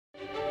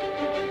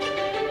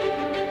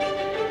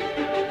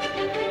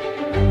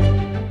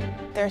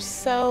There's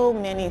so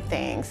many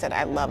things that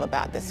I love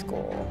about this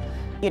school.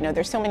 You know,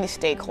 there's so many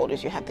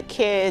stakeholders. You have the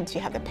kids, you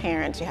have the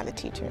parents, you have the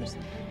teachers.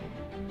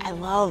 I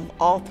love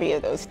all three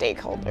of those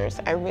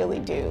stakeholders, I really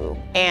do.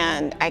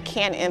 And I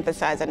can't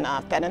emphasize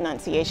enough that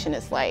Annunciation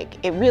is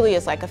it really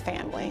is like a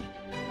family.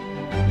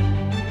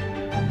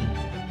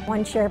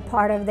 Once you're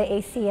part of the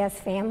ACS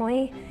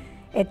family,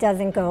 it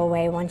doesn't go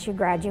away once you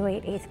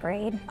graduate 8th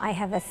grade. I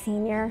have a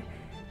senior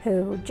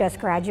who just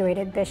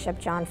graduated Bishop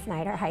John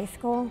Snyder High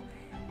School,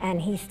 and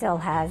he still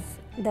has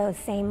those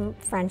same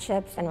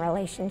friendships and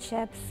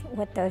relationships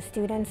with those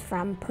students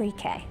from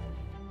pre-K.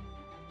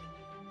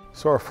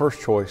 So our first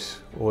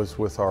choice was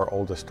with our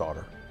oldest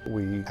daughter.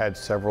 We had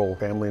several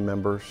family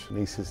members,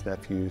 nieces,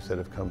 nephews that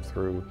have come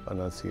through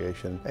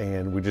Annunciation,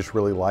 and we just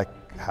really like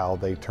how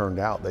they turned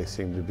out. They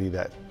seem to be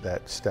that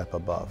step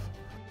above.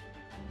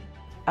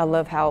 I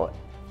love how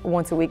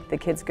once a week the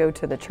kids go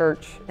to the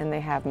church and they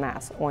have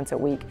Mass once a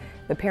week.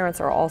 The parents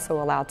are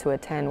also allowed to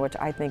attend, which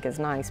I think is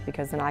nice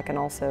because then I can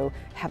also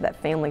have that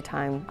family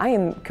time. I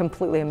am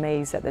completely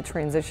amazed at the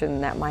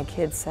transition that my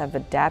kids have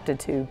adapted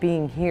to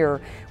being here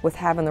with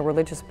having the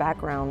religious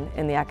background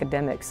and the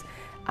academics.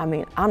 I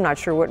mean, I'm not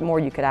sure what more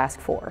you could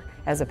ask for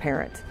as a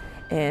parent.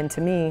 And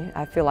to me,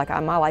 I feel like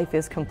my life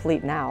is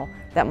complete now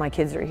that my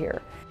kids are here.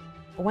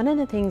 One of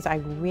the things I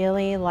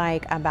really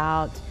like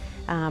about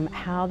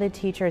how the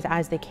teachers,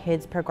 as the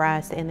kids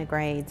progress in the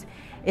grades,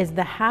 is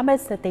the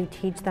habits that they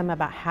teach them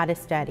about how to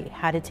study,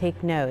 how to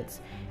take notes,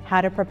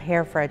 how to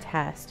prepare for a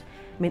test.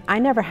 I mean, I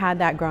never had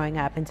that growing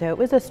up, and so it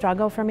was a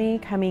struggle for me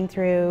coming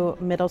through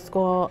middle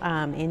school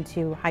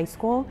into high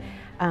school.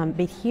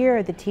 But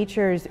here, the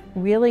teachers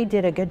really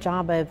did a good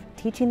job of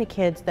teaching the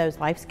kids those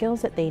life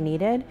skills that they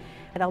needed.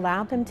 It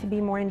allowed them to be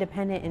more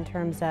independent in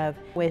terms of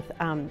with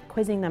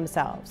quizzing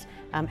themselves,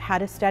 how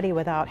to study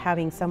without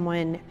having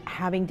someone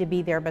having to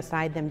be there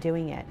beside them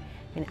doing it.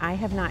 And I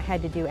have not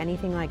had to do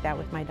anything like that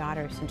with my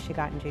daughter since she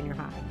got in junior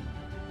high.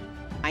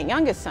 My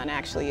youngest son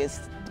actually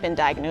has been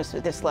diagnosed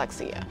with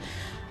dyslexia.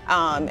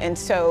 And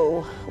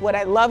so what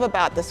I love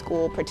about the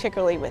school,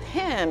 particularly with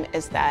him,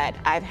 is that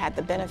I've had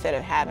the benefit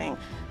of having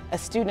a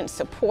student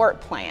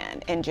support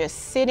plan and just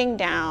sitting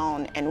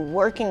down and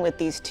working with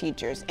these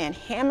teachers and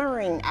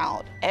hammering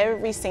out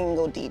every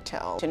single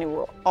detail. And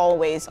we're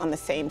always on the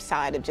same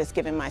side of just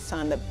giving my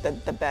son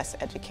the best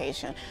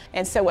education.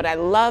 And so what I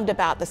loved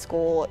about the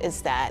school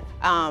is that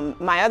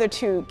my other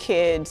two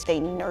kids,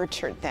 they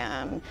nurtured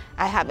them.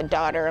 I have a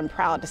daughter, I'm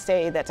proud to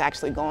say, that's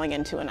actually going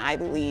into an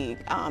Ivy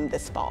League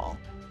this fall.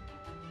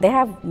 They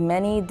have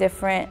many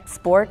different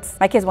sports.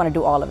 My kids want to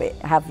do all of it.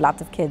 I have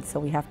lots of kids, so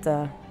we have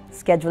to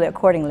schedule it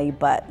accordingly,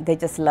 but they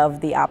just love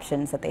the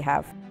options that they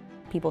have.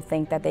 People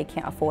think that they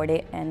can't afford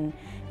it, and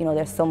you know,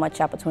 there's so much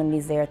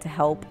opportunities there to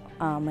help,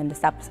 and the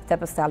Step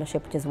Up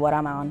Scholarship, which is what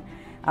I'm on,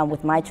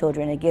 with my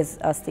children, it gives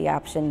us the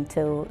option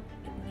to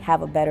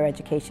have a better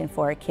education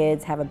for our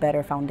kids, have a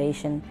better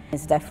foundation.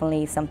 It's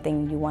definitely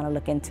something you want to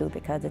look into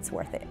because it's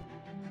worth it.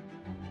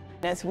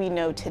 As we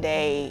know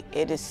today,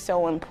 it is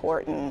so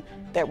important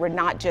that we're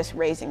not just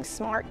raising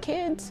smart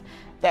kids,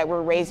 that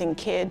we're raising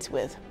kids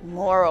with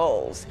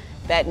morals,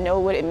 that know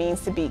what it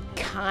means to be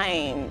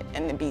kind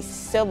and to be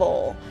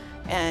civil.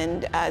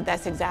 And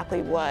that's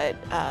exactly what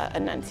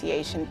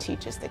Annunciation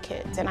teaches the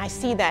kids. And I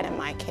see that in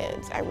my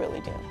kids, I really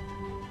do.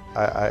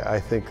 I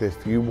think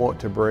if you want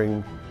to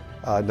bring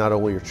not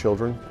only your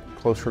children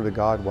closer to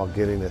God while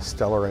getting a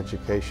stellar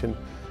education,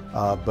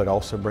 but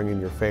also bringing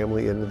your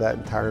family into that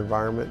entire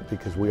environment,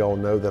 because we all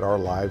know that our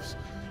lives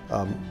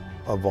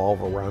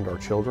evolve around our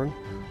children.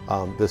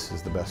 This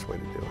is the best way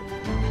to do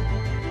it.